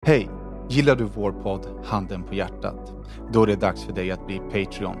Hej! Gillar du vår podd Handen på hjärtat? Då är det dags för dig att bli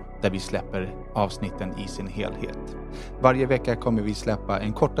Patreon, där vi släpper avsnitten i sin helhet. Varje vecka kommer vi släppa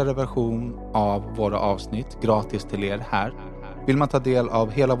en kortare version av våra avsnitt gratis till er här. Vill man ta del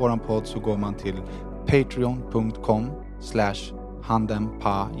av hela våran podd så går man till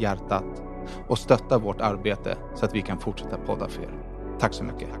patreon.com/handenpahjärtat och stöttar vårt arbete så att vi kan fortsätta podda för er. Tack så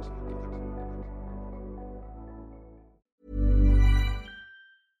mycket!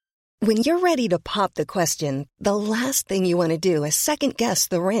 When you're ready to pop the question, the last thing you want to do is second-guess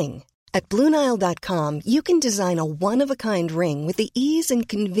the ring. At BlueNile.com, you can design a one-of-a-kind ring with the ease and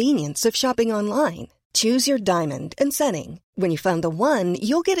convenience of shopping online. Choose your diamond and setting. When you find the one,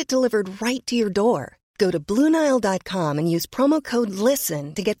 you'll get it delivered right to your door. Go to BlueNile.com and use promo code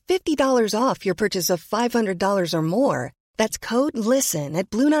LISTEN to get $50 off your purchase of $500 or more. That's code LISTEN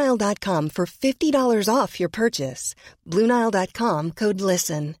at BlueNile.com for $50 off your purchase. BlueNile.com, code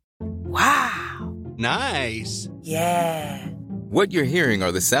LISTEN. Wow. Nice. Yeah. What you're hearing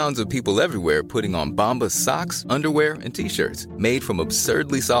are the sounds of people everywhere putting on Bombas socks, underwear, and T-shirts made from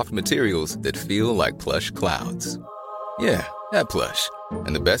absurdly soft materials that feel like plush clouds. Yeah, that plush.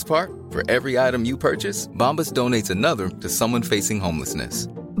 And the best part? For every item you purchase, Bombas donates another to someone facing homelessness.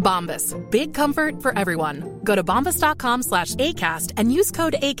 Bombas. Big comfort for everyone. Go to bombas.com/ACAST and use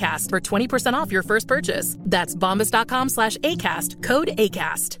code ACAST for 20% off your first purchase. That's bombas.com/ACAST. Code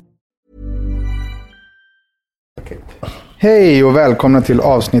ACAST. Hej och välkomna till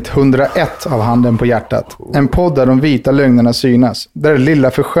avsnitt 101 av Handen på hjärtat. En podd där de vita lögnerna synas. Där det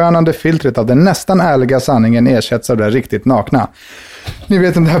lilla förskönande filtret av den nästan ärliga sanningen ersätts av det riktigt nakna. Ni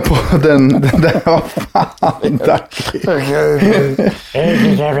vet den där podden, den där, vad fan, tack.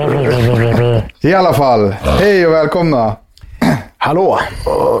 I alla fall, hej och välkomna. Hallå.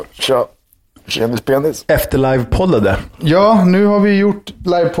 Tja. Tjenis penis. Efterlive-poddade. Ja, nu har vi gjort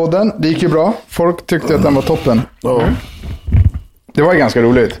livepodden. Det gick ju bra. Folk tyckte att den var toppen. Det var ganska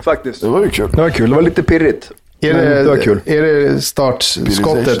roligt. Faktiskt. Det var ju kul. Det var kul, det var lite pirrigt. Det var kul. Är det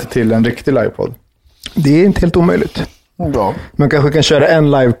startskottet till en riktig livepodd? Det är inte helt omöjligt. Ja. Man kanske kan köra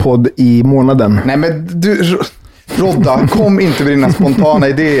en livepodd i månaden. Nej men du, Rodda, kom inte med dina spontana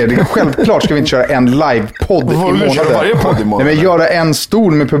idéer. Självklart ska vi inte köra en livepodd i månaden. Nej men göra en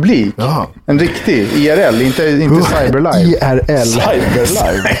stor med publik. Jaha. En riktig IRL, inte Cyberlive. IRL.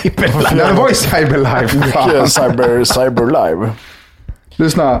 Cyberlive. Nej, det var ju Cyberlive. Cyberlive.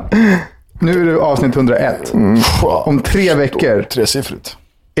 Lyssna, nu är det avsnitt 101. Om 3 veckor tresiffrigt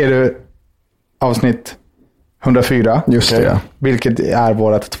är det avsnitt 104. Just det. Vilket är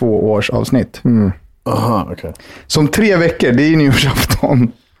vårt 2-årsavsnitt. Aha, okej. Som 3 veckor, det är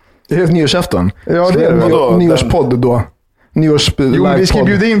nyårsafton. Det är nyårsafton. Ja, det är det. Nyårspodd då. Jo, vi ska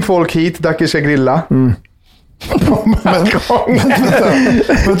bjuda in folk hit, Dacke ska grilla.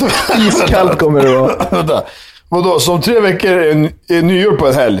 Iskallt kommer det vara. Vadå, som 3 veckor är nyår på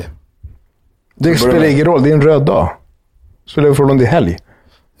en helg? Det spelar ingen roll, det är en röd dag. Spelar det för om det är helg?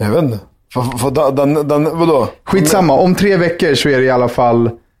 Jag vet inte. Vadå? Skitsamma, om 3 veckor så är det i alla fall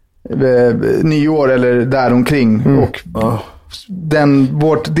nyår eller däromkring. Och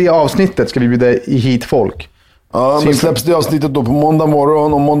det avsnittet ska vi bjuda hit folk. Ja, men släpps det avsnittet då på måndag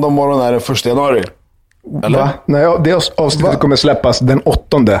morgon, och måndag morgon är det 1 januari? Eller? Va? Nej, det avsnittet kommer släppas den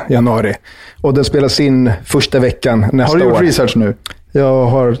 8 januari. Och den spelas in första veckan nästa år. Har du gjort research nu? Jag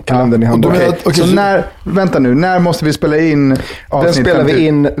har kalendern i handen. Så när måste vi spela in avsnitt? Den spelar vi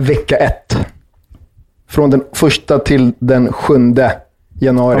in vecka 1. Från den 1 till den 7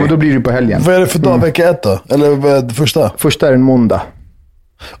 januari. Ja, men då blir det på helgen. Vad är det för dag, vecka 1 då? Eller vad är det första? Första är en måndag.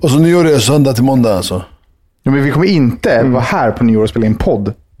 Och så nyår är söndag till måndag alltså? Ja, men vi kommer inte vara här på nyår och spela in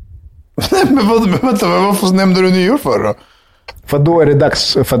podd. Nej, men vänta, varför nämnde du nyår för då? För då är det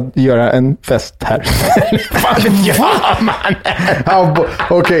dags för att göra en fest här.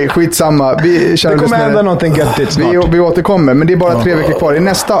 Okej, skitsamma. Det kommer hända någonting göttigt snart. Vi återkommer, men det är bara 3 veckor kvar. I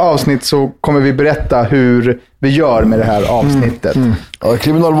nästa avsnitt så kommer vi berätta hur vi gör med det här avsnittet. Ja,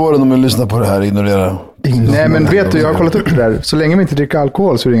 kriminalvården, om vi lyssnar på det här, ignorera. Nej, men vet du, jag har kollat upp det där. Så länge vi inte dricker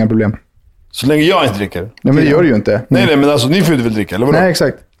alkohol så är det inga problem. Så länge jag inte dricker? Nej, men det gör du ju inte. Nej, men alltså ni får ju väl dricka, eller vadå? Nej,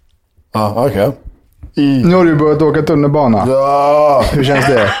 exakt. Ja, okej. Nu har du börjat åka tunnelbana. Ja. Hur känns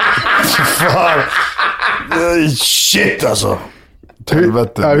det? Fan. Shit alltså. Hur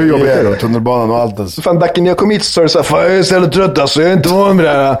jobbigt är det då? Tunnelbanan och allt alltså. Fan, Dacke, när jag kom hit så sa du så här, fan, jag är så jävla trött alltså. Jag är inte van med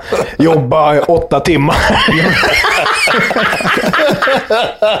det här. Jobba 8 timmar.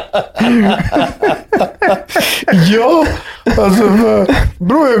 Ja, alltså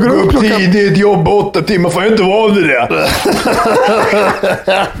bro, jag går upp tidigt, jobba 8 timmar, fan, jag är inte van med det.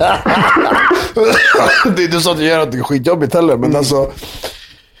 Det är inte så att jag gör att det är skitjobbigt heller, men alltså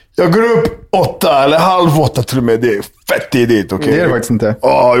Jag går upp 8 eller halv 8 till och med. Det är fett tidigt, okej? Det är det faktiskt inte.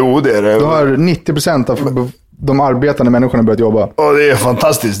 Ja, jo det är det. Då har 90% av de arbetande människorna börjat jobba. Ja, det är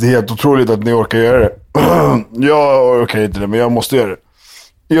fantastiskt. Det är helt otroligt att ni orkar göra det. Jag orkar inte det, men jag måste göra det.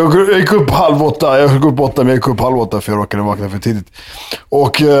 Jag gick upp halv 8. Jag gick upp 8, men jag gick upp halv 8 för jag råkade vakna för tidigt.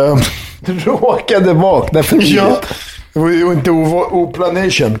 Och... Du råkade vakna för tidigt? Ja, det var inte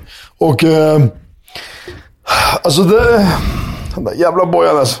oplanation. Och... alltså det... Den där jävla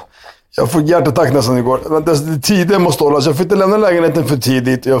bojan alltså. Jag får hjärtattack nästan igår. Men tiden måste hållas. Jag får inte lämna lägenheten för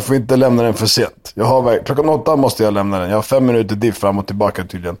tidigt. Jag får inte lämna den för sent. Klockan 8 måste jag lämna den. Jag har 5 minuter diff fram och tillbaka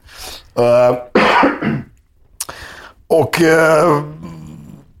tydligen.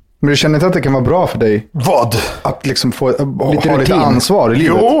 Men du känner inte att det kan vara bra för dig? Vad? Att liksom få ha lite ansvar i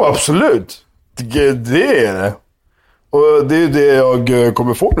livet? Jo, absolut. Det är det. Och det är det jag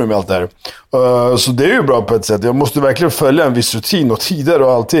kommer få nu med allt det här. Så det är ju bra på ett sätt. Jag måste verkligen följa en viss rutin och tider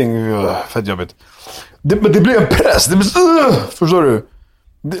och allting. Fett jobbigt. Men det blir en press. Det blir, förstår du?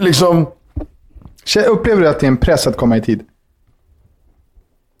 Det, liksom... Upplever du att det är en press att komma i tid?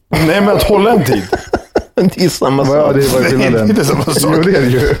 Nej, men att hålla en tid. Det är samma sak. Ja, det är skillnaden. Det är samma sak. Jo, det är det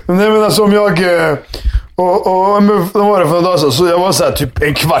ju. Nej, men alltså om jag... Och var det för en dag så jag var så här typ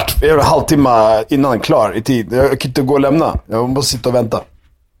en halvtimme innan klar i tid. Jag kan inte gå och lämna. Jag måste sitta och vänta.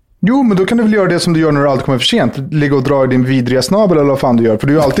 Jo, men då kan du väl göra det som du gör när du alltid kommer för sent. Ligga och dra i din vidriga snabel eller vad fan du gör. För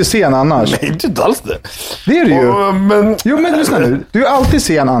du är ju alltid sen annars. Nej, det är inte alls det. Det är du ju. Men... Jo, men lyssna nu. Du är alltid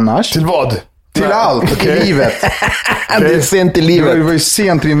sen annars. Till vad? Till allt i livet. Det är sent i livet. Du var ju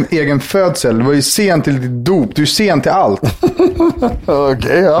sen till din egen födsel. Du var ju sen till ditt dop. Du är sen till allt.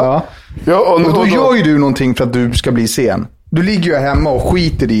 Okej, ja. Ja, och då gör ju du någonting för att du ska bli sen. Du ligger ju hemma och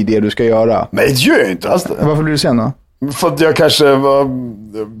skiter i det du ska göra. Nej, det gör jag inte alls det. Varför blir du sen då? För att jag kanske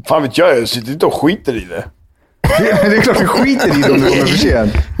fan vet jag sitter inte och skiter i det. Det är klart du skiter i det om du kommer för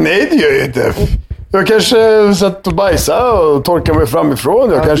sent. Nej, det gör jag inte. Jag kanske satt och bajsa och torkar mig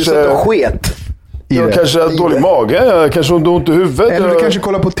framifrån. Jag kanske... Du satt och sket. Jag kanske har dålig mage. Jag kanske har ont i huvudet. Eller du kanske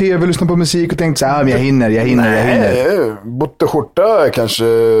kollar på tv, lyssnar på musik och tänker så här, men jag hinner. Botte skjorta kanske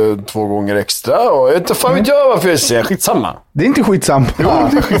 2 gånger extra. Och jag vet inte fan vet jag varför jag är sen. Skitsamma. Det är inte skitsamma. Jo,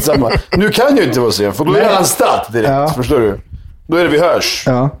 det är skitsamma. Nu kan jag inte vara sen. För då är han start direkt. Ja. Förstår du? Då är det vi hörs.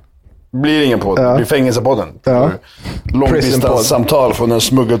 Ja. Blir ingen podd. Det blir fängelsepodden. Ja. Långdistanssamtal från en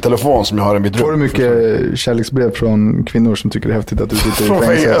smuggeltelefon som jag har i mitt rum. Får du mycket kärleksbrev från kvinnor som tycker det är häftigt att du sitter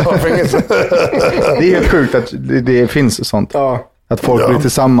i fängelse? Det är helt sjukt att det finns sånt. Ja. Att folk blir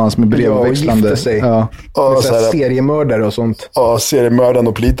tillsammans med brevväxlande. Ja, sig. Ja. Seriemördare och sånt. Ja, seriemördaren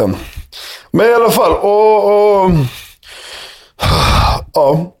och pliten. Men i alla fall,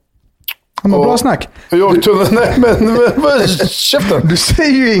 ja. Men bra snack. Nej, men käften. Du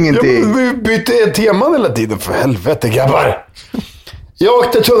säger ju ingenting. Vi byter teman hela tiden, för helvete grabbar. Jag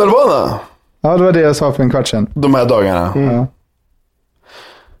åkte tunnelbana. Ja, det var det jag sa för en kvart sedan. De här dagarna. Ja.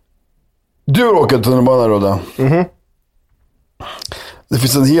 Du åker tunnelbana, Rodda. Det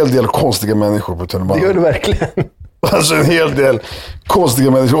finns en hel del konstiga människor på tunnelbanan. Det gör det verkligen. Alltså en hel del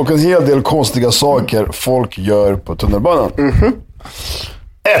konstiga människor och en hel del konstiga saker folk gör på tunnelbanan. 1.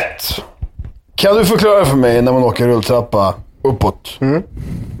 Kan du förklara för mig när man åker rulltrappa uppåt?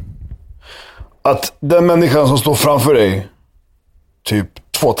 Att den människan som står framför dig, typ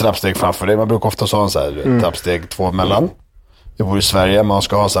 2 trappsteg framför dig, man brukar ofta ha en så här trappsteg 2 mellan. Jag bor i Sverige, man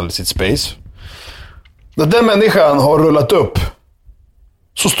ska ha så här sitt space. När den människan har rullat upp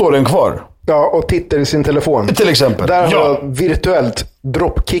så står den kvar. Ja, och tittar i sin telefon. Till exempel. Där har jag virtuellt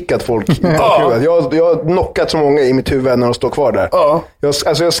dropkickat folk. Jag har knockat så många i mitt huvud när de står kvar där. Ja.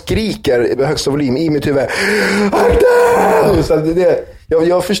 Jag skriker i högsta volym i mitt huvud.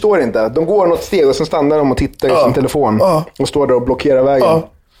 Jag förstår inte. De går något steg och sen stannar de och tittar i sin telefon. Och står där och blockerar vägen.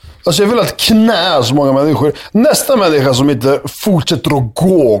 Alltså jag vill att knä så många människor. Nästa människa som inte fortsätter att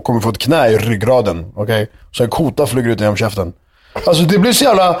gå kommer få ett knä i ryggraden. Okej? Så en kota flyger ut genom käften. Alltså det blir så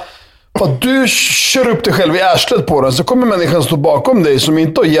jävla... För att du kör upp dig själv i ärslet på den, så kommer människan stå bakom dig som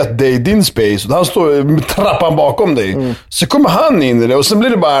inte har gett dig din space. Och han står med trappan bakom dig. Så kommer han in i det och sen blir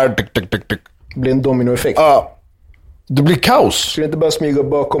det bara... Det blir en dominoeffekt. Ja. Det blir kaos. Skulle inte bara smyga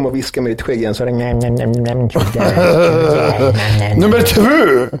bakom och viska med ditt skägg igen så är det... Nummer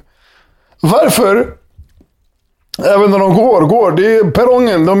 2. Varför? Även när de går, det är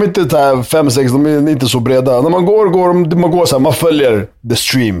perrongen, de är inte 5-6, de är inte så breda. När man går så här, man följer the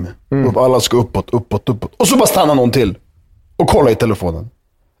stream. Alla ska uppåt. Och så bara stannar någon till och kolla i telefonen.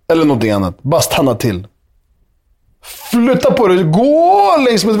 Eller någonting annat. Bara stanna till. Flytta på dig, gå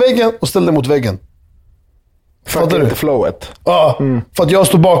längs med väggen och ställ dig mot väggen. Fattar du? Inte flowet. Ja, för att jag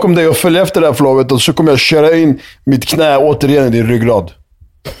står bakom dig och följer efter det här flowet och så kommer jag köra in mitt knä återigen i din ryggrad.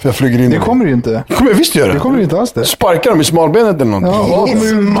 För jag flyger in. Det kommer du inte. Det kommer jag visst göra. Det kommer du inte alls det. Sparkar dem i smalbenet eller någonting.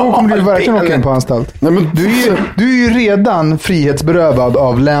 Ja, då kommer du verkligen åka in på anstalt. Nej, men Du är ju redan frihetsberövad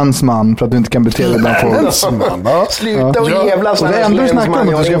av länsman för att du inte kan bete dig bland folk. länsman, va? Sluta och jävlas. Och det enda du snackar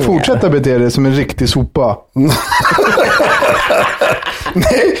om att du ska fortsätta bete dig som en riktig sopa.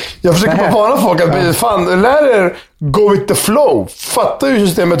 Nej, jag försöker bara varna folk att fan, lär er go with the flow. Fatta hur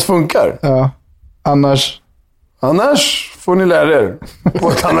systemet funkar. Ja, Annars får ni lära er på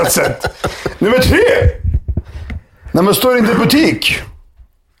ett annat sätt. Nummer 3. När man står inte i butik.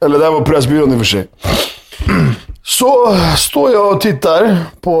 Eller där var Pressbyrån i och för sig. Så står jag och tittar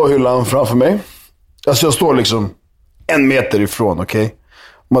på hyllan framför mig. Alltså jag står liksom 1 meter ifrån, okej?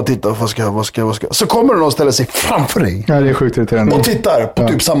 Man tittar, vad ska. Så kommer någon och ställer sig framför dig. Ja, det är sjukt irriterande. Och tittar på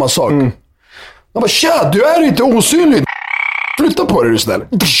typ samma sak. Jag bara, tja, du är inte osynlig. Flytta på dig, du snäll.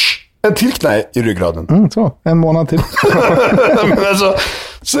 En till knä i ryggraden. Så, 1 månad till. Men alltså,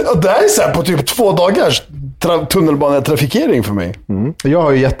 det här är så här på typ 2 dagars tunnelbanetrafikering för mig. Jag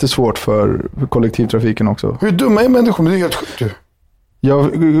har ju jättesvårt för kollektivtrafiken också. Hur dumma är människor? Men det är helt sjukt.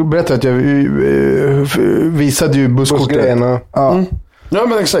 Jag berättade att jag visade ju busskortet. Ja,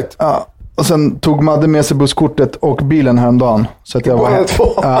 men exakt. Ja. Och sen tog Madde med sig busskortet och bilen häromdagen. Så att jag var,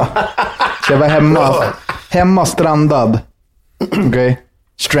 så jag var hemma strandad. Okej.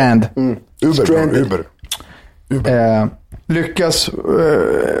 Strand. Uber. Lyckas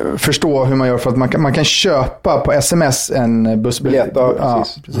förstå hur man gör för att man kan köpa på sms en bussbiljett. Ja,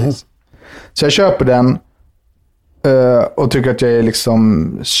 precis. Så jag köper den och tycker att jag är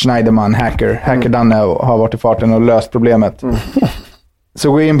liksom Schneiderman, hacker Danne och har varit i farten och löst problemet.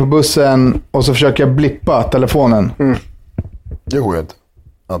 Så går jag in på bussen och så försöker jag blippa telefonen. Det går inte,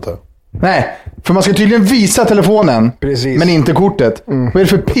 antar jag. Nej, för man ska tydligen visa telefonen. Precis. Men inte kortet. Vad är det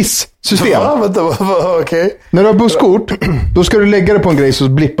för piss-system? Ja, vänta, okej. När du har busskort, då ska du lägga det på en grej så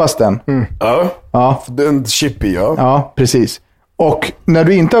blippas den. Ja. Det är en chip i, ja. Ja, precis. Och när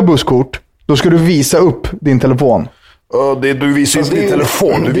du inte har busskort, då ska du visa upp din telefon. Du visar inte din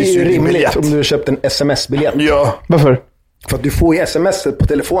telefon, du visar ju din rimligt biljett. om du har köpt en sms-biljett. Ja. Varför? För att du får ju sms på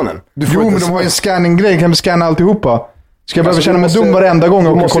telefonen. Jo, men de har ju en scanning-grej. Kan vi scanna alltihopa? Ska jag behöva känna mig dum varenda gång?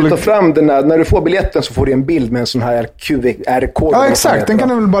 Du måste ta fram den där. När du får biljetten så får du en bild med en sån här QR-kod. Ja, exakt. Den kan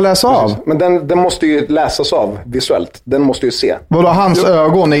du väl bara läsa av. Men den måste ju läsas av visuellt. Den måste ju se. Vadå, hans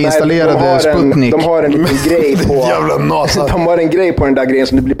ögon är installerade Sputnik? De har en liten grej på... Jävla NASA. De har en grej på den där grejen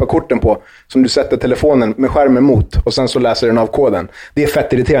som du blippar korten på. Som du sätter telefonen med skärmen mot. Och sen så läser den av koden. Det är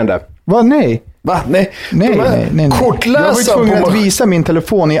fett irriterande. Vad? Nej. Va? Nej. Kortläsaren. Jag var tvungen att visa min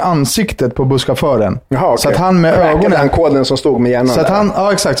telefon i ansiktet på busschauffören. Jaha, okay. Så att han med ögonen... den koden som stod med hjärnan. Så att han,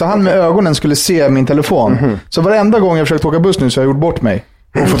 ja, exakt. Så han med ögonen skulle se min telefon. Så varenda gång jag försökt åka buss nu så har jag gjort bort mig.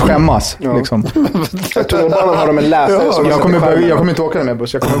 Och fått skämmas. Liksom. Tunnelbanan har de en läsare som... Jag kommer inte åka med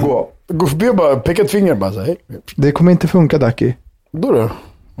buss. Jag kommer gå. Gå förbi och bara peka ett finger. Bara så, hej. Det kommer inte funka, Daki. Då? Tror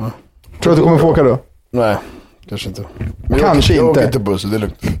du att du kommer få åka då? Nej, kanske inte. Kanske jag inte. åker inte buss, det är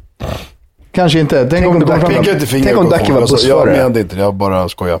lugnt. Kanske inte. Tänk om Daki var bussförare. Jag menade inte det, jag bara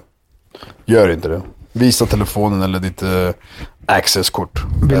skojar. Gör inte det. Visa telefonen eller ditt accesskort.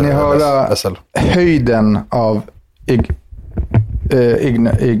 Vill ni höra höjden av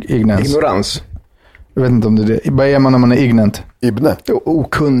ignorans? Jag vet inte om det är det. Vad är man när man är ignorant? Ibne?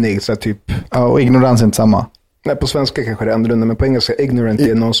 Okunnig, så typ. Ja, och ignorans är inte samma. Nej, på svenska kanske det är annorlunda, men på engelska ignorant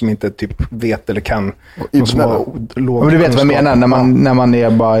är någon som inte typ vet eller kan. Någon som har låg men du vet vad jag menar när man är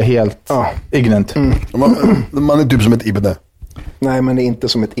bara helt ignorant. Man är typ som ett ibne. Nej, man är inte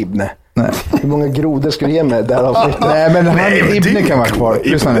som ett ibne. Nej. Hur många grodor ska du ge mig där avsnittet? Nej, men ibne kan vara kvar.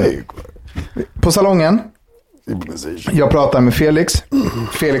 Lyssna nu. På salongen. Jag pratar med Felix.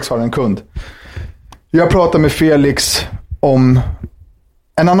 Felix har en kund. Jag pratar med Felix om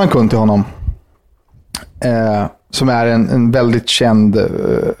en annan kund till honom. Som är en väldigt känd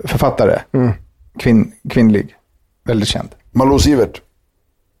författare. Kvinnlig. Väldigt känd. Malou Sivert.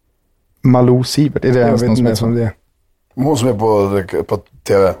 Malou Sivert. Är det ens någon som heter som det? Hon som är på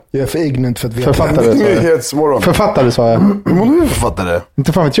tv. Jag är för ignorant för att veta. Författare sa jag. Hon är författare.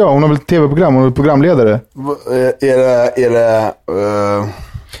 Inte fan vet jag. Hon har väl tv-program. Hon är programledare. Är det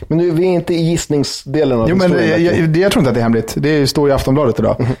men nu är vi inte i gissningsdelen av historien. Jag tror inte att det är hemligt. Det står i Aftonbladet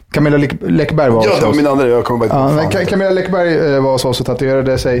idag. Camilla Läckberg var det var min andra. Jag kommer bara Camilla Läckberg var hos oss och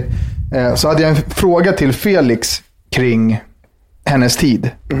tatuerade sig. Så hade jag en fråga till Felix kring hennes tid.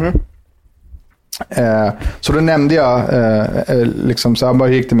 Så då nämnde jag liksom, så han bara,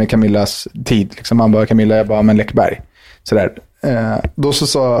 hur gick det med Camillas tid? Liksom, han bara, Camilla, jag bara, men Läckberg. Sådär. Då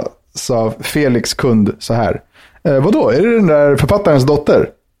så sa Felix kund så här. Vadå? Är det den där författarens dotter?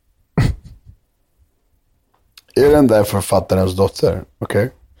 Är den där författarens dotter? Okej.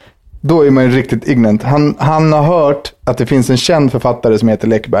 Då är man ju riktigt ignorant. Han har hört att det finns en känd författare som heter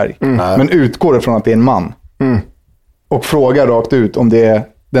Läckberg. Men utgår ifrån att det är en man. Och frågar rakt ut om det är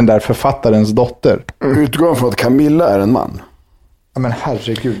den där författarens dotter. Utgår från att Camilla är en man? Ja, men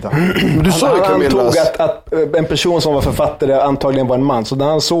herregud. Men du sa ju Camillas... Han antog att en person som var författare antagligen var en man. Så när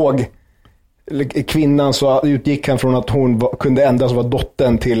han såg kvinnan så utgick han från att hon kunde endast vara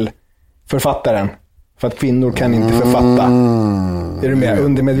dottern till författaren. För att kvinnor kan inte författa. Är du med?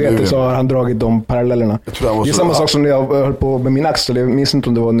 Undermedvetet så har han dragit de parallellerna. Det är samma sak som när jag höll på med min axel. Jag minns inte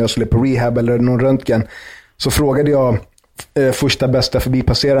om det var när jag skulle på rehab eller någon röntgen. Så frågade jag första bästa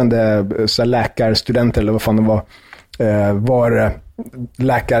förbipasserande läkarstudenter eller vad fan det var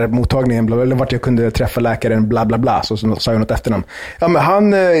läkarmottagningen eller vart jag kunde träffa läkaren bla bla bla, så sa jag något efternamn. Ja, men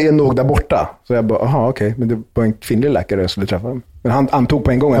han är nog där borta. Så jag bara, aha, okej, men det var en kvinnlig läkare jag skulle träffa. Men han antog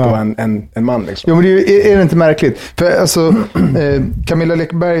på en gång att det var en man liksom. Jo, men är det inte märkligt? För alltså, Camilla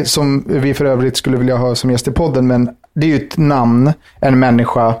Läckberg, som vi för övrigt skulle vilja ha som gäst i podden, men det är ju ett namn, en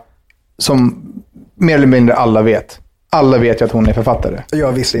människa som mer eller mindre alla vet. Alla vet ju att hon är författare.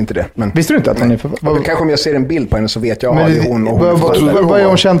 Jag visste inte det. Men... Visste du inte att hon är författare? Kanske om jag ser en bild på henne så vet jag att det är hon. Vad är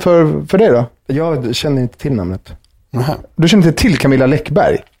hon känd för dig då? Jag känner inte till namnet. Du känner inte till Camilla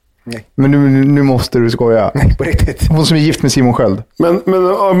Läckberg? Nej. Men nu måste du skoja. Nej, på riktigt. Hon som är gift med Simon Sköld.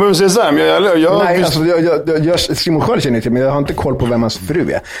 Men säg så här, nej, alltså, Simon Sköld känner jag till, men jag har inte koll på vem hans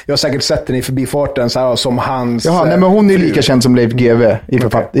fru är. Jag har säkert sett den i förbifarten så här, som hans... Jaha, nej, men hon är lika känd som Leif GW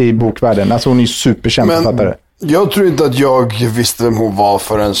i bokvärlden. Alltså hon är ju superkänd författare. Jag tror inte att jag visste vem hon var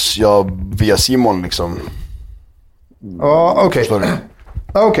förrän jag via Simon liksom. Ja, okej.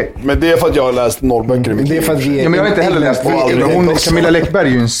 Okej. Men det är för att jag har läst Norrböcker i mitt liv. Ja, men jag har inte heller läst Camilla Läckberg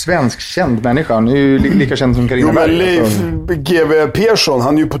är ju en svensk känd människa. Hon är ju lika känd som Carina Berg. Leif GW Persson,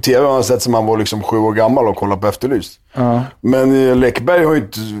 han är ju på tv, han har sett som han var liksom 7 år gammal och kollat på Efterlyst. Men Läckberg har ju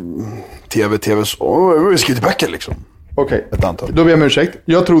inte tv så. Vi skrivit böcker liksom. Okej. Ett antal. Då ber jag om ursäkt.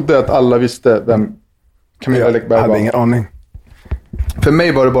 Jag trodde att alla visste vem Camilla Läckberg var. Jag hade ingen aning. För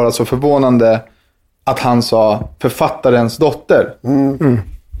mig var det bara så förvånande att han sa författarens dotter.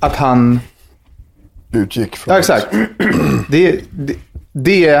 Att han... utgick från... Ja, exakt.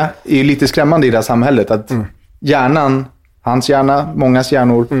 Det är ju lite skrämmande i det här samhället. Att hjärnan, hans hjärna, mångas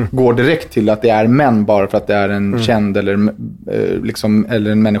hjärnor går direkt till att det är män bara för att det är en känd eller,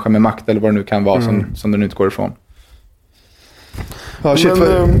 eller en människa med makt eller vad det nu kan vara som den utgår ifrån. Ja, shit,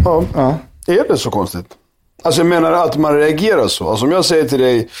 Är det så konstigt? Alltså jag menar att man reagerar så. Alltså om jag säger till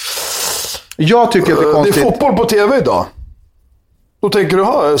dig... Jag tycker att det är konstigt. Det är fotboll på tv idag. Då tänker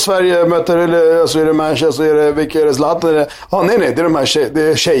du, Sverige möter, eller alltså är det Manchester, vilka är det, Zlatan? Nej, det är de här det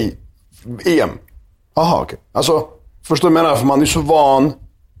är tjej-EM. Jaha, okej. Alltså, förstår du vad jag menar? För man är så van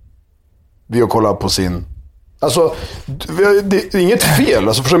vid att kolla på sin... Alltså, det är inget fel,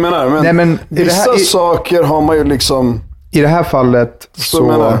 alltså förstår du vad jag menar? Men vissa saker har man ju liksom... I det här fallet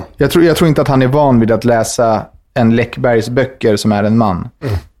så... Jag tror inte att han är van vid att läsa en Läckbergs böcker som är en man.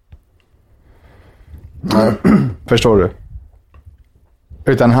 Förstår du?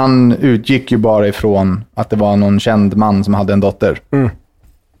 Utan han utgick ju bara ifrån att det var någon känd man som hade en dotter.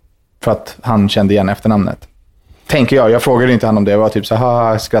 För att han kände igen efternamnet. Tänker jag. Jag frågade inte han om det. Jag var typ så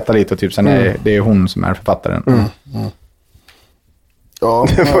här, skrattade lite och typ så nej, det är hon som är författaren. Ja,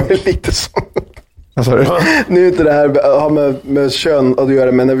 det var ju lite så. Vad sa du? Nu är inte det här har med kön att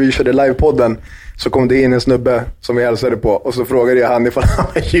göra, men när vi körde livepodden så kom det in en snubbe som vi hälsade på och så frågade jag han ifall han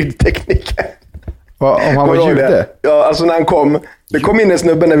var ljudtekniker. Om han var jude? Ja, alltså när han kom. Det kom in en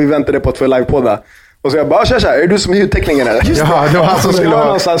snubbe när vi väntade på att få livepodda. Och så jag bara, tja, är du som är ljudtekniker eller? Ja, det var han som skulle ha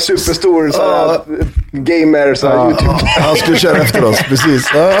någon sån här superstor gamer, så här, YouTube. Han skulle köra efter oss,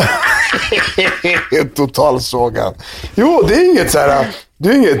 precis. Total sågan. Jo, det är inget så här... Det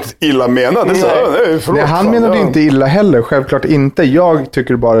är inget illa menat. Nej, han menade inte illa heller. Självklart inte. Jag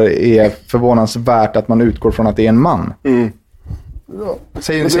tycker bara det är förvånansvärt att man utgår från att det är en man.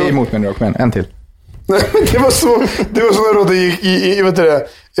 Säg emot mig nu, kom igen. En till. Nej, men det var så när det gick vet du det,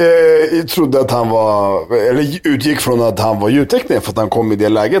 jag trodde att han var, eller utgick från att han var ljudtekniker för att han kom i det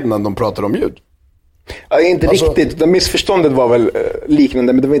läget när de pratade om ljud. Ja, inte riktigt. Det missförståndet var väl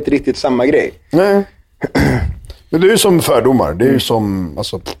liknande, men det var inte riktigt samma grej. Nej. Men det är ju som fördomar. Det är ju som,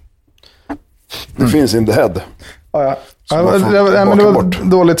 alltså, det finns in the head. Ja. Men det var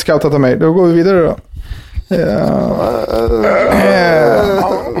dåligt scoutat av mig. Då går vi vidare då.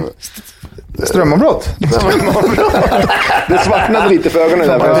 Strömavbrott. Det svartnade lite för ögonen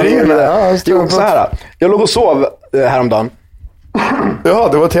där. Så här, jag låg och sov häromdagen. Ja,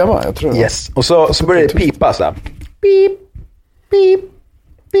 det var tema, jag tror. Yes. Och så började det pipa så här. Pip, pip.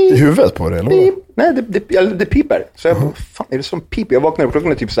 I huvudet på det, eller? Pip. Nej, det piper. Så jag bara, fan, är det som piper? Jag vaknar upp,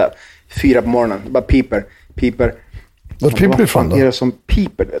 klockan är typ så här 4 på morgonen. Det bara piper. Vad piper det ifrån då? Är det som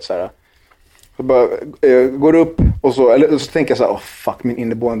piper, du vet, så här. Så bara går upp och så, eller så tänker jag så här, fuck, min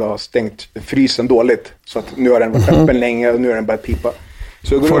inneboende har stängt frysen dåligt. Så att nu har den varit öppen länge och nu har den börjat pipa.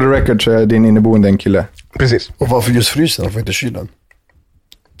 Så jag går For the record så är din inneboende en kille. Precis. Och varför just frysen? Varför inte kylen?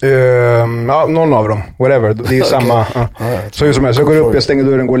 Ja, någon av dem. Whatever. Det är samma. Ja. Så hur som helst. Jag går upp, jag stänger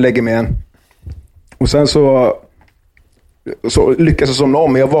dörren, går och lägger mig igen. Och sen så lyckas jag somna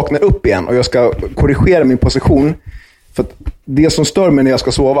om. Men jag vaknar upp igen och jag ska korrigera min position. För att det som stör mig när jag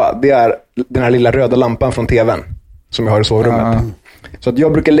ska sova, det är den här lilla röda lampan från tvn som jag har i sovrummet. Så att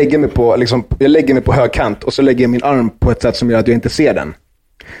jag brukar lägga mig på, liksom, jag lägger mig på högkant och så lägger jag min arm på ett sätt som gör att jag inte ser den.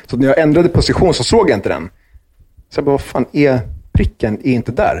 Så när jag ändrade position så såg jag inte den. Så jag bara, vad fan är pricken är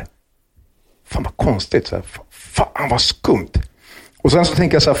inte där? Fan vad konstigt. Så här, fan vad skumt. Och sen så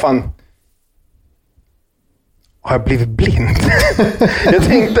tänker jag så här, fan, har jag blivit blind? Jag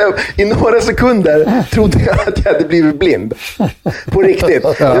tänkte, i några sekunder trodde jag att jag hade blivit blind. På riktigt.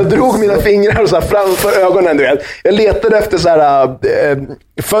 Jag drog mina fingrar så här framför ögonen, du vet. Jag letade efter så här,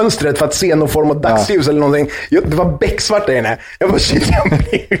 fönstret för att se någon form av dagsljus eller någonting. Det var becksvart där inne. Jag bara, shit, jag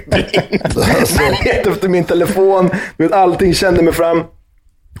blev blind. Jag letade efter min telefon. Du vet, allting kände mig fram.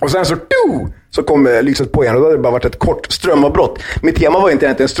 Och sen så kom lyset på igen och då hade det bara varit ett kort strömavbrott. Mitt tema var inte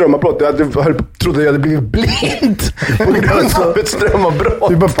egentligen strömavbrott. Jag trodde jag hade blivit blind på grund av ett strömavbrott.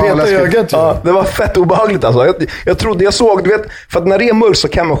 Du bara petade i ögat. Ja, det var fett obehagligt alltså. Jag trodde jag såg, du vet, för att när det är mörkt så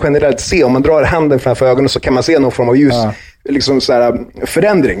kan man generellt se, om man drar handen framför ögonen så kan man se någon form av ljus, liksom så här,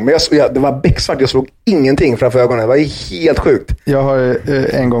 förändring. Men det var becksvart, jag såg ingenting framför ögonen. Det var helt sjukt. Jag har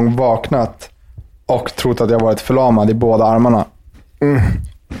en gång vaknat och trott att jag varit förlamad i båda armarna.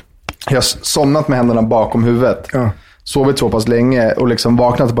 Jag har somnat med händerna bakom huvudet. Sovit så pass länge och liksom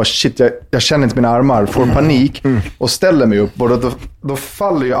vaknat och bara shit, jag känner inte mina armar. Får panik och ställer mig upp. Och då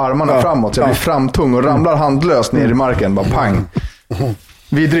faller ju armarna framåt. Så jag blir framtung och ramlar handlöst ner i marken. Bara pang.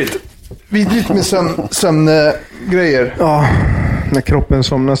 Vidrigt med sömngrejer. Ja, när kroppen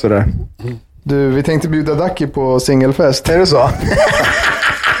somnar sådär. Du, vi tänkte bjuda Daki på singelfest. Är det så?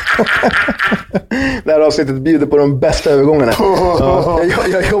 Det här avsnittet bjuder på de bästa övergångarna.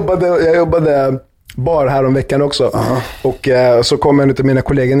 Jag jobbade bar här om veckan också. Och så kom en av mina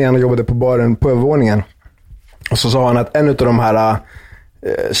kollegor igen och jobbade på baren på övervåningen. Och så sa han att en av de här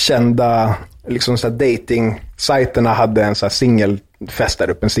kända liksom så här dating-sajterna hade en så här singelfest där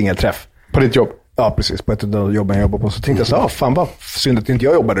uppe, en singelträff. På ditt jobb? Ja, precis. På ett av jobben jag jobbar på. Så tänkte jag så fan vad synd att inte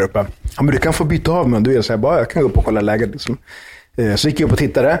jag jobbar där uppe. Ja, men du kan få byta av mig. Du är så här, bara, jag kan gå upp och kolla läget liksom. Så gick jag upp och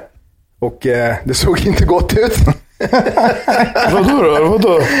tittade. Och det såg inte gott ut.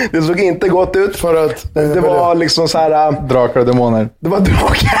 Vadå? Det såg inte gott ut. För att det var liksom så här... Drakar och demoner. Det var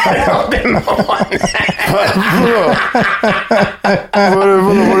drakar och demoner.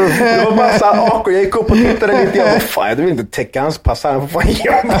 Det var bara så här awkward. Jag gick upp och tittade lite. Jag bara, fan, jag vill inte täcka hans pass här. Vad fan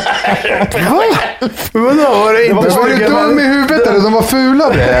jobbar Vadå? Var det inte? Var du dum i huvudet eller? De var fula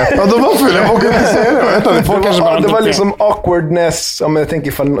det. Ja, de var fula. Jag vågar inte säga det. Det var liksom awkwardness. Om jag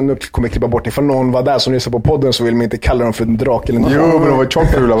tänker, nu kommer jag klippa bort ifall någon var där som lyssnar på podden så vill man inte kalla dem för en drak eller något. Jo, men de var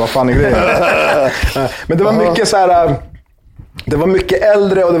tjockfula. Vad fan är grejen? Men det var mycket så här... Det var mycket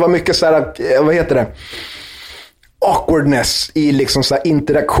äldre och det var mycket så här... Vad heter det? Awkwardness i liksom så här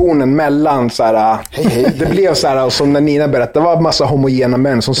interaktionen mellan så här... Hej. Det blev så här, som när Nina berättade, det var en massa homogena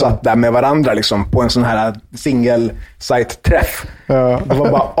män som satt där med varandra liksom på en sån här single-site-träff. Det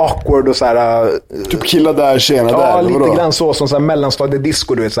var bara awkward och så här... Typ killar där, tjena där. Ja, lite grann så, som så här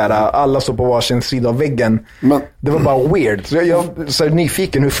mellanstadiedisco, du vet, så här, alla står på varsin sida av väggen. Men det var bara weird. Så jag så här,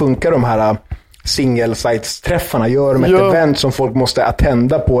 nyfiken, hur funkar de här single-sites-träffarna? Gör de ett event som folk måste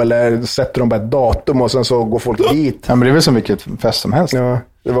attenda på, eller sätter de bara ett datum och sen så går folk dit? Ja, men det är väl som vilket fest som helst. Ja,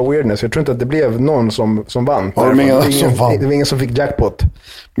 det var weirdness. Jag tror inte att det blev någon som vann. Ja, det var ingen som fick jackpot.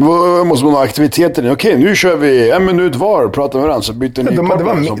 Måste man ha aktiviteter? Okej, nu kör vi 1 minut var, pratar med varandra, så byter ni. Det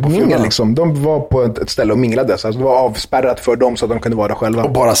var mingel liksom. De var på ett ställe och minglade. Så alltså, det var avspärrat för dem så att de kunde vara där själva.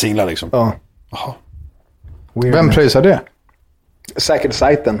 Och bara singla liksom. Ja. Vem pröjsar det? Säkert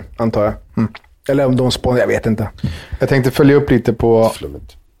sajten, antar jag. Eller om de spånar, jag vet inte. Jag tänkte följa upp lite på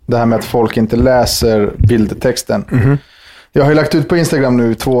det här med att folk inte läser bildtexten. Jag har ju lagt ut på Instagram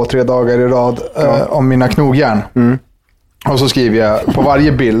nu 2-3 dagar i rad om mina knogjärn. Och så skriver jag på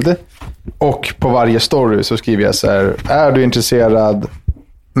varje bild och på varje story så skriver jag så här: är du intresserad,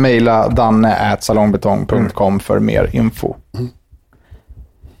 mejla danne@salongbetong.com för mer info.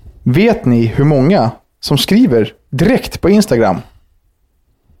 Vet ni hur många som skriver direkt på Instagram?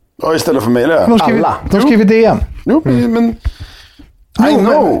 Ja, istället för mejla. De skriver DM. Jo, men I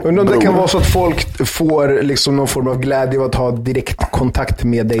know. Undrar om det kan vara så att folk får liksom någon form av glädje av att ha direkt kontakt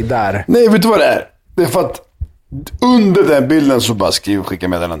med dig där. Nej, vet du vad det är? Det är för att under den bilden så bara skriv och skicka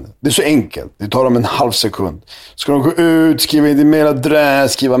meddelande. Det är så enkelt. Det tar dem en halv sekund. Ska de gå ut, skriva in din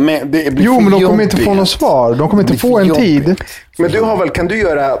mailadress, skriva med. Det blir men de kommer inte få något svar. De kommer inte få en tid. Men kan du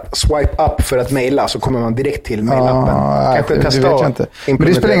göra swipe up för att mejla så kommer man direkt till mailappen. Kanske det testa vet jag inte. Men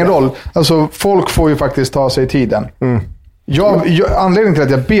det spelar ingen roll. Alltså, folk får ju faktiskt ta sig tiden. Anledningen till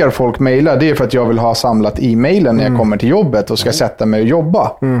att jag ber folk mejla, det är för att jag vill ha samlat e-mailen när jag kommer till jobbet och ska sätta mig och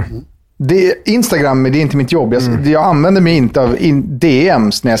jobba. Instagram, det är inte mitt jobb. Jag använder mig inte av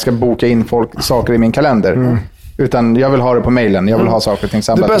DMs när jag ska boka in saker i min kalender. Utan jag vill ha det på mailen. Jag vill ha saker och ting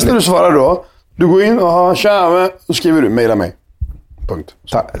samlat. Det bästa du svarar då, du går in och har tja, och skriver du mejla mig. Punkt.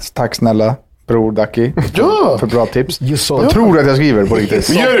 Tack snälla bror Ducky för bra tips. Jag tror att jag skriver på riktigt.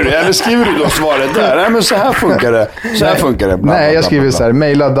 Gör du det? Eller skriver du då svaret där? Nej, men så här funkar det. Så här funkar det. Nej, jag skriver så här.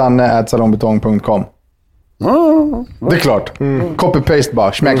 Mejla danne@salongbetong.com. Det är klart. Copy-paste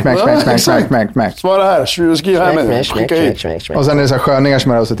bara. Smack. Svara här. Skriv här med. Skicka hit. Och sen är det så här sköningar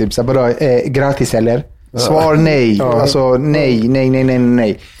som är också typ så här, gratis eller? Svar nej. Alltså nej. Det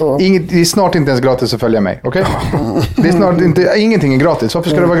är snart inte ens gratis att följa mig. Okej? Det är snart inte, ingenting är gratis. Varför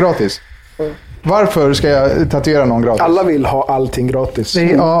ska det vara gratis? Varför ska jag tatuera någon gratis? Alla vill ha allting gratis.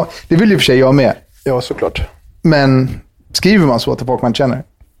 Det vill ju för sig jag med. Ja, såklart. Men skriver man så till folk man känner?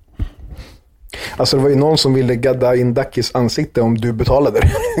 Alltså det var ju någon som ville gadda in Duckys ansikte om du betalade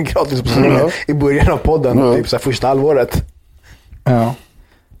det gratis i början av podden, typ så här första halvåret. Ja.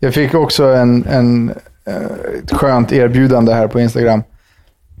 Jag fick också ett skönt erbjudande här på Instagram.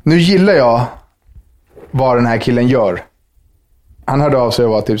 Nu gillar jag vad den här killen gör. Han hörde av sig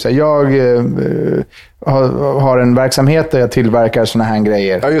och var typ så här, jag har en verksamhet där jag tillverkar såna här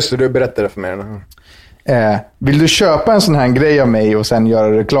grejer. Ja just det, du berättade för mig. Vill du köpa en sån här grej av mig och sen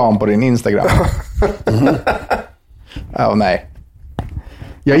göra reklam på din Instagram? Nej.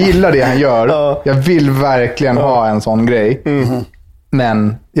 Jag gillar det han gör. Jag vill verkligen ha en sån grej.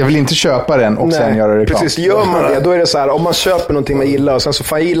 Men jag vill inte köpa den och sen göra reklam. Precis, gör man det, då är det så här, om man köper någonting man gillar och sen så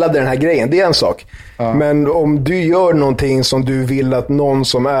fan gillade den här grejen, det är en sak. Men om du gör någonting som du vill att någon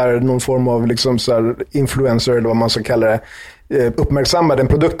som är någon form av liksom så här influencer eller vad man ska kalla det, uppmärksamma den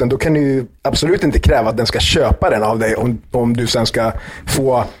produkten, då kan du ju absolut inte kräva att den ska köpa den av dig om du sen ska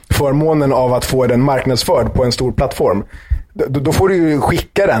få förmånen av att få den marknadsförd på en stor plattform. Då får du ju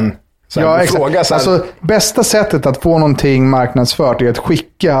skicka den. Fråga, alltså, bästa sättet att få någonting marknadsfört är att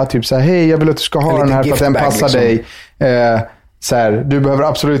skicka typ så här, hej jag vill att du ska ha den här för att den passar liksom dig. Så här, du behöver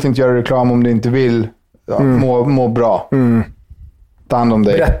absolut inte göra reklam om du inte vill. Må bra. Ta hand om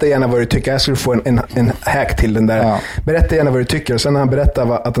dig. Berätta gärna vad du tycker. Jag skulle få en hack till den där. Berätta gärna vad du tycker. Och sen när han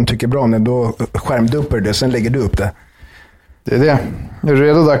berättar att han tycker bra om det, då skärmdumpar du det. Sen lägger du upp det. Det är det. Är du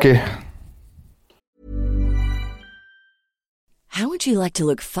redo, Ducky? How would you like to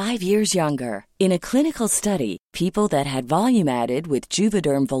look 5 years younger? In a clinical study, people that had volume added with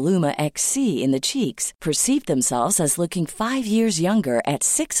Juvederm Voluma XC in the cheeks perceived themselves as looking 5 years younger at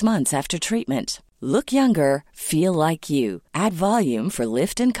 6 months after treatment. Look younger, feel like you. Add volume for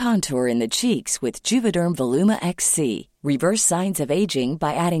lift and contour in the cheeks with Juvederm Voluma XC. Reverse signs of aging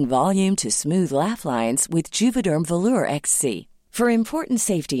by adding volume to smooth laugh lines with Juvederm Volure XC. For important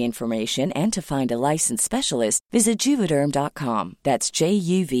safety information and to find a licensed specialist, visit Juvederm.com. That's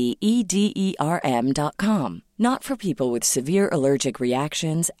JUVEDERM.com. Not for people with severe allergic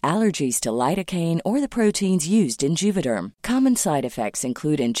reactions, allergies to lidocaine, or the proteins used in Juvederm. Common side effects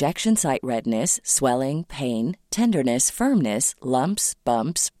include injection site redness, swelling, pain, tenderness, firmness, lumps,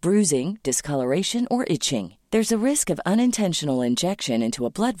 bumps, bruising, discoloration, or itching. There's a risk of unintentional injection into a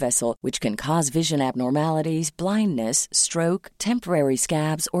blood vessel, which can cause vision abnormalities, blindness, stroke, temporary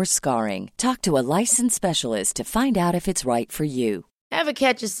scabs, or scarring. Talk to a licensed specialist to find out if it's right for you. Ever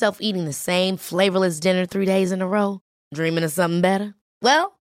catch yourself eating the same flavorless dinner 3 days in a row? Dreaming of something better?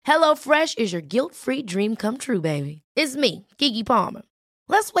 Well, HelloFresh is your guilt-free dream come true, baby. It's me, Keke Palmer.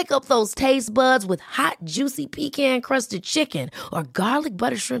 Let's wake up those taste buds with hot, juicy pecan-crusted chicken or garlic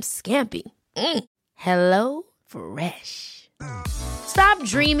butter shrimp scampi. Hello Fresh. Stop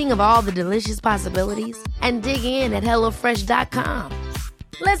dreaming of all the delicious possibilities and dig in at HelloFresh.com.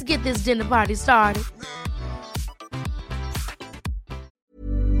 Let's get this dinner party started.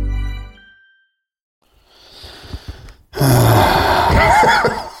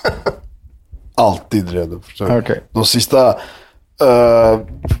 Alltid redo. Okay. De sista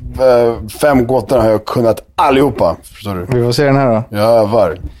 5 gåtorna har jag kunnat allihopa. Förstår du? Vi får se den här då. Ja,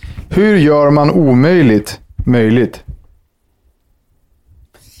 var. Hur gör man omöjligt möjligt?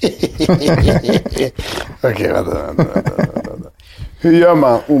 Okej, vänta. Hur gör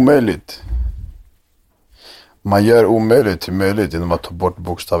man omöjligt? Man gör omöjligt till möjligt genom att ta bort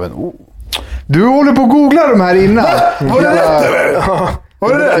bokstaven O. Du håller på att googla de här innan. Var det rätt eller? Var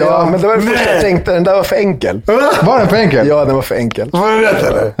det rätt? Ja, men det var det första jag tänkte. Den där var för enkel. Var den för enkel? Ja, den var för enkel. Var det rätt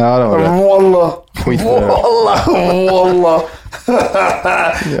eller? Ja, det var det. Walla. Skit för det. Walla.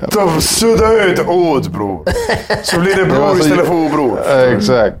 De suddar ut ord, bror. Så blir det bror istället för obror.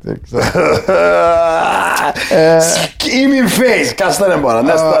 Exakt. I min face. Kasta den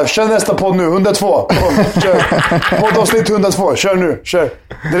bara. Kör nästa podd nu. 102. Kör. Poddavsnitt 102. Kör nu. Kör.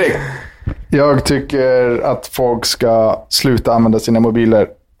 Direkt. Jag tycker att folk ska sluta använda sina mobiler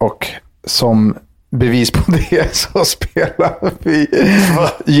och som bevis på det så spelar vi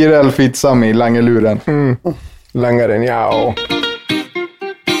Jireel Fitsam i Langeluren. Langaren, ja.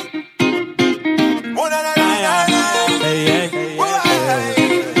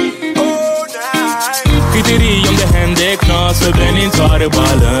 Skiter i om det händer knas, förbränning tar det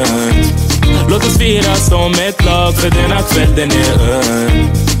bara lugnt. Låt oss fira som ett lag, för denna kväll den är ön.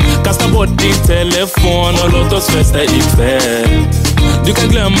 Kasta bort din telefon och låt oss festa ikväll. Du kan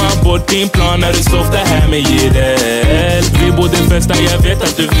glömma bort din plan när du softar här med Jireel. Vi borde festa, jag vet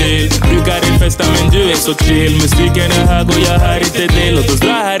att du vill. Brukar inte festa men du är så chill. Musiken är hög och jag hör inte dig. Låt oss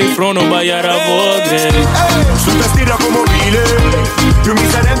dra härifrån och bara göra vår grej. Sluta stirra på mobilen. Du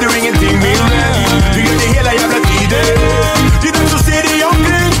missar ändå ingenting min vän. Du gör det hela jävla tiden. Det är dags att se dig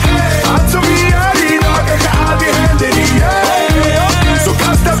omkring. Allt som vi gör idag kanske aldrig händer igen. Så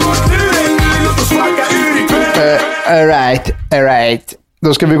kasta bort luren nu. Låt oss fucka ur ikväll. All right.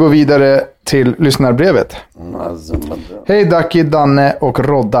 Då ska vi gå vidare till lyssnarbrevet. Hej Ducky, Danne och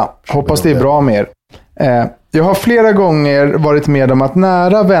Rodda. Hoppas det är bra med er. Jag har flera gånger varit med om att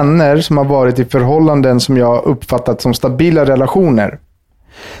nära vänner som har varit i förhållanden som jag uppfattat som stabila relationer.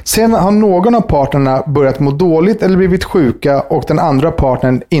 Sen har någon av partnerna börjat må dåligt eller blivit sjuka och den andra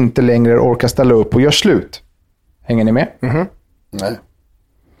partnern inte längre orkar ställa upp och gör slut. Hänger ni med? Nej.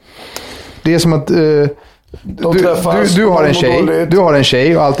 Det är som att du har en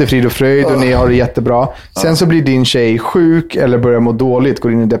tjej och allt är frid och fröjd och ni har det jättebra. Sen så blir din tjej sjuk eller börjar må dåligt,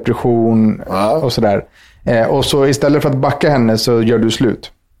 går in i depression och sådär. Och så istället för att backa henne så gör du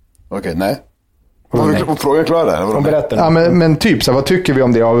slut. Okej, nej. Frågan klar där. Ja, men typ så, vad tycker vi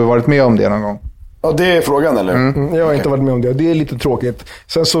om det? Har vi varit med om det någon gång? Ja, det är frågan eller? Jag har inte varit med om det. Det är lite tråkigt.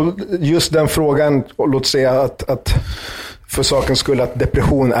 Sen så just den frågan, låt säga att för sakens skull att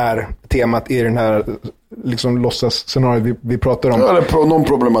depression är temat i den här liksom låtsasscenario vi pratar om. Eller någon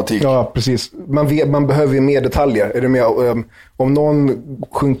problematik. Ja, precis. Man behöver ju mer detaljer. Är det med, om någon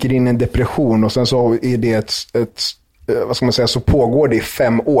sjunker in i en depression och sen så är det ett vad ska man säga, så pågår det i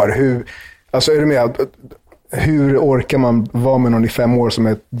 5 år. Alltså är det med, hur orkar man vara med någon i 5 år som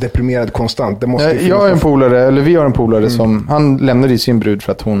är deprimerad konstant? Det måste vi har en polare som, han lämnade i sin brud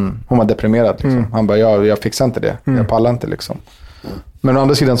för att hon var deprimerad. Liksom. Han bara, jag fixar inte det. Jag pallar inte liksom. Men å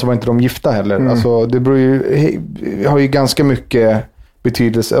andra sidan så var inte de gifta heller. Alltså, det beror ju, har ju ganska mycket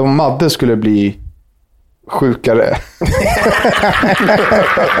betydelse. Om Madde skulle bli sjukare.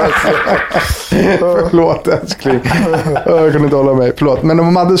 Förlåt älskling. Jag kunde inte hålla mig. Förlåt. Men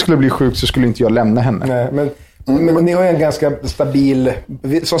om Madde skulle bli sjuk så skulle inte jag lämna henne. Nej, men ni har ju en ganska stabil...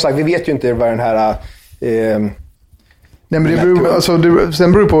 Som sagt, vi vet ju inte vad den här... Nej, men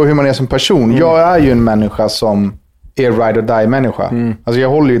sen beror det på hur man är som person. Jag är ju en människa som är ride or die människa. Alltså jag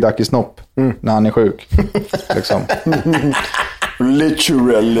håller ju Ducky snopp när han är sjuk. Liksom.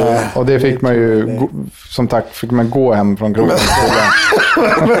 Literally. Och det fick man ju, som tack fick man gå hem från krogen.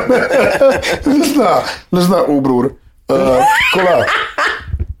 Lyssna, bror. Kolla.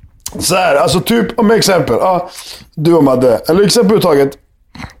 Så här, alltså typ, om exempel. Du och Madde. Eller exempel uttaget.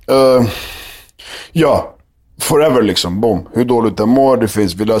 Ja, forever liksom. Boom. Hur dåligt det mår, det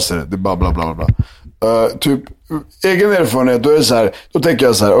finns, vi löser det. Det är bara bla bla bla. Typ egen erfarenhet, då är det så här, då tänker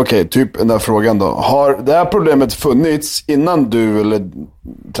jag så här, okej, typ den där frågan då, har det här problemet funnits innan du eller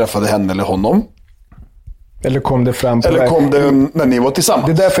träffade henne eller honom? Eller kom det fram på eller kom det när ni var tillsammans?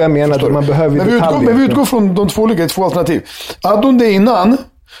 Det är därför jag menar att man behöver detaljer. Men vi utgår från de två alternativ. Hade hon det innan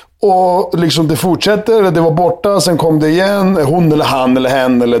och liksom det fortsätter, eller det var borta, sen kom det igen, hon eller han eller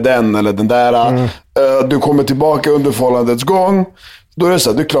hen eller den där, du kommer tillbaka under förhållandets gång. Då är det så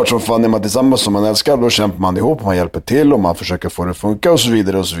här, det är klart som fan är man tillsammans som man älskar, då kämpar man ihop, man hjälper till och man försöker få det att funka och så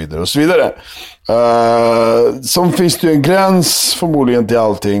vidare och så vidare och så vidare. Som finns det ju en gräns förmodligen till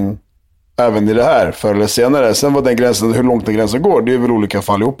allting, även i det här, förr eller senare. Sen vad den gränsen, hur långt den gränsen går, det är väl olika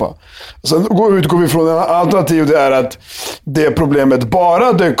fall allihopa. Sen utgår vi från en alternativ, det är att det problemet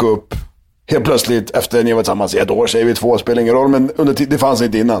bara dök upp helt plötsligt efter ni var tillsammans i 1 år, säger vi 2, spelar ingen roll, men under det fanns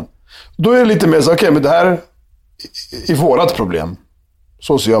inte innan. Då är det lite mer så, okej, men det här är vårat problem.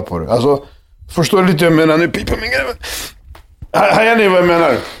 Så ser jag på det. Alltså, förstår du lite vad jag menar? Nu pipar min grej. Hajar ni vad jag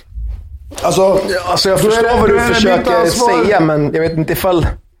menar? Alltså jag förstår vad du försöker säga, men jag vet inte ifall...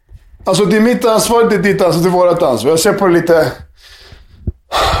 Alltså det är mitt ansvar, det är ditt ansvar, det är vårat ansvar. Jag ser på det lite...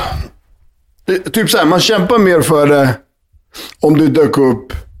 Typ så här, man kämpar mer för det om du dök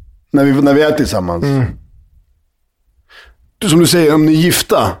upp när vi är tillsammans. Som du säger, om ni är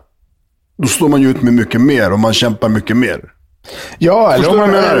gifta, då står man ju ut med mycket mer och man kämpar mycket mer. Ja, eller om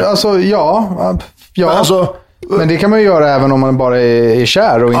man menar, alltså ja. Alltså, men det kan man ju göra även om man bara är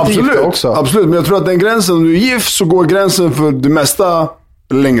kär och inte gift också. Absolut, men jag tror att den gränsen, om du är gift så går gränsen för det mesta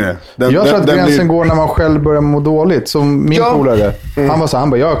längre. Jag tror att gränsen går när man själv börjar må dåligt. Som min polare, han var så han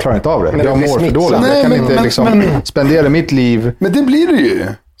bara, jag klarar inte av det. Jag mår för dåligt. Jag kan inte spendera mitt liv. Men det blir det ju.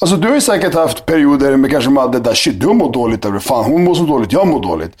 Alltså du har ju säkert haft perioder med kanske Madde där shit, du mår dåligt över fan, hon mår så dåligt, jag mår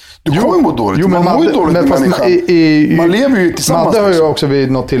dåligt. Du kommer ju må dåligt. Jo, man mår ju dåligt med människan. Man lever ju tillsammans. Madde har ju också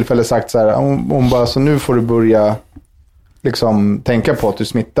vid något tillfälle sagt så här, hon bara, så nu får du börja liksom tänka på att du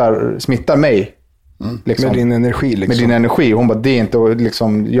smittar mig. Liksom, med din energi liksom. Med din energi. Hon bara, det är inte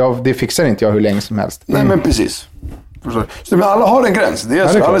liksom, det fixar inte jag hur länge som helst. Nej men precis. Så, men alla har en gräns. Det är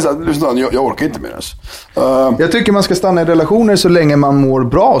så. Alla säger, lyssna, jag orkar inte mer ens. Jag tycker man ska stanna i relationer så länge man mår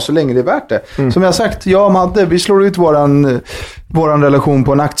bra, så länge det är värt det. Som jag sagt, jag och Madde, vi slår ut våran relation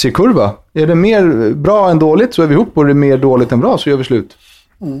på en aktiekurva. Är det mer bra än dåligt så är vi ihop, och är det mer dåligt än bra så gör vi slut.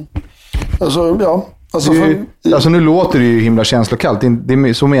 Alltså, ja. Alltså nu låter det ju himla känslokallt,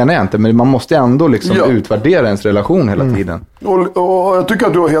 så menar jag inte, men man måste ändå liksom utvärdera ens relation hela tiden. Och jag tycker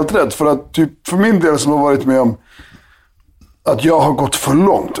att du har helt rätt, för att typ, för min del som har varit med om att jag har gått för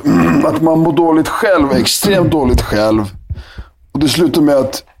långt. Att man mår dåligt själv, extremt dåligt själv. Och det slutar med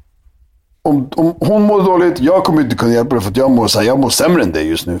att om hon mår dåligt, jag kommer inte kunna hjälpa dig, för att jag mår sämre än dig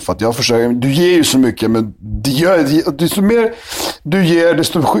just nu. För att jag försöker, du ger ju så mycket, men desto mer du ger,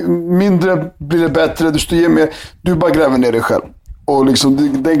 desto mindre blir det bättre, desto ger mer, du bara gräver ner dig själv. Och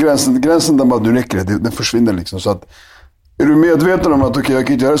liksom den gränsen där du räcker, den försvinner liksom. Så att, är du medveten om att okej, jag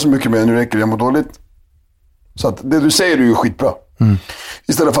kan inte göra så mycket mer, nu räcker det, jag mår dåligt. Så att det du säger är ju skitbra.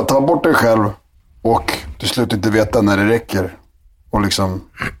 Istället för att ta bort dig själv och till slut inte veta när det räcker. Och liksom,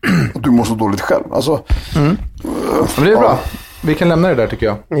 och du mår så dåligt själv. Alltså, men det är bra. Vi kan lämna det där tycker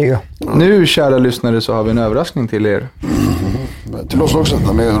jag. Ja. Nu, kära lyssnare, så har vi en överraskning till er. Till oss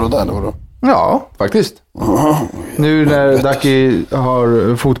också, med euro där då? Ja, faktiskt. Nu när Daki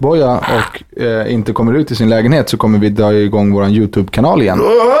har fotboja och inte kommer ut i sin lägenhet, så kommer vi dra igång vår YouTube-kanal igen.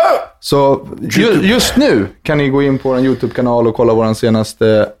 Så just nu kan ni gå in på vår YouTube-kanal och kolla vår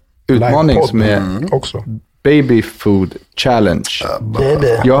senaste utmaning som är Baby Food Challenge.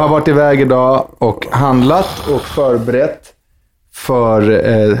 Jag har varit iväg idag och handlat och förberett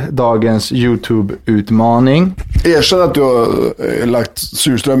för dagens YouTube-utmaning. Erkänn att du har lagt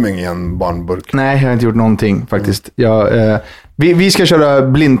surströmming i en barnburk. Nej, jag har inte gjort någonting faktiskt. Vi ska köra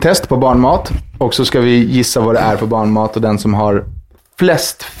blindtest på barnmat, och så ska vi gissa vad det är för barnmat, och den som har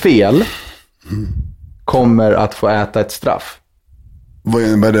flest fel kommer att få äta ett straff. Vad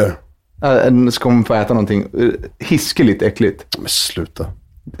innebär det? Ska man få äta någonting hiskeligt äckligt. Men sluta.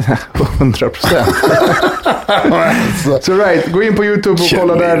 100%. Så right, gå in på YouTube och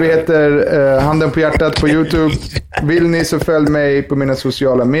kolla där. Vi heter Handen på hjärtat på YouTube. Vill ni så följ mig på mina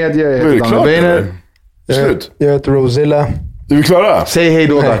sociala medier. Jag heter Daniel Weiner. Slut. Jag heter Rosilla. Är vi klara? Säg hej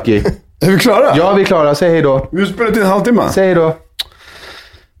då, Daki. Är vi klara? Ja, vi är klara. Säg hej då. Vi har spelat in en halvtimme. Säg hej då.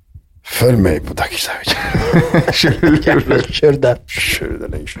 Följ mig på Daki Savage. Kör där.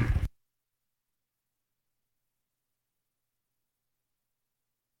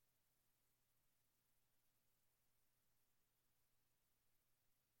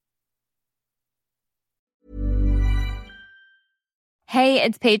 Hey,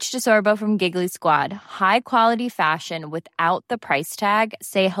 it's Paige DeSorbo from Giggly Squad. High quality fashion without the price tag.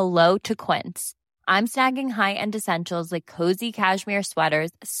 Say hello to Quince. I'm snagging high-end essentials like cozy cashmere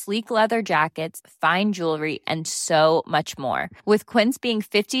sweaters, sleek leather jackets, fine jewelry, and so much more. With Quince being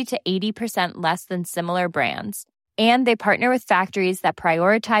 50 to 80% less than similar brands. And they partner with factories that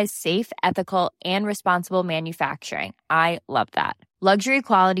prioritize safe, ethical, and responsible manufacturing. I love that. Luxury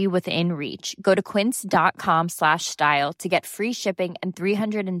quality within reach. Go to quince.com/style to get free shipping and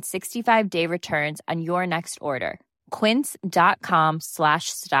 365-day returns on your next order.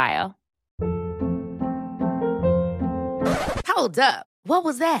 Quince.com/style. Hold up. What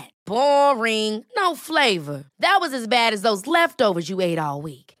was that? Boring. No flavor. That was as bad as those leftovers you ate all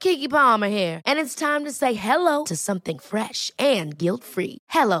week. Keke Palmer here. And it's time to say hello to something fresh and guilt-free.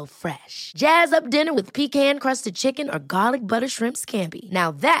 Hello Fresh. Jazz up dinner with pecan-crusted chicken or garlic butter shrimp scampi.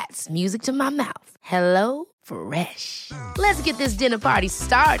 Now that's music to my mouth. Hello Fresh. Let's get this dinner party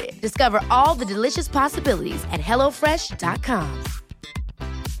started. Discover all the delicious possibilities at hellofresh.com.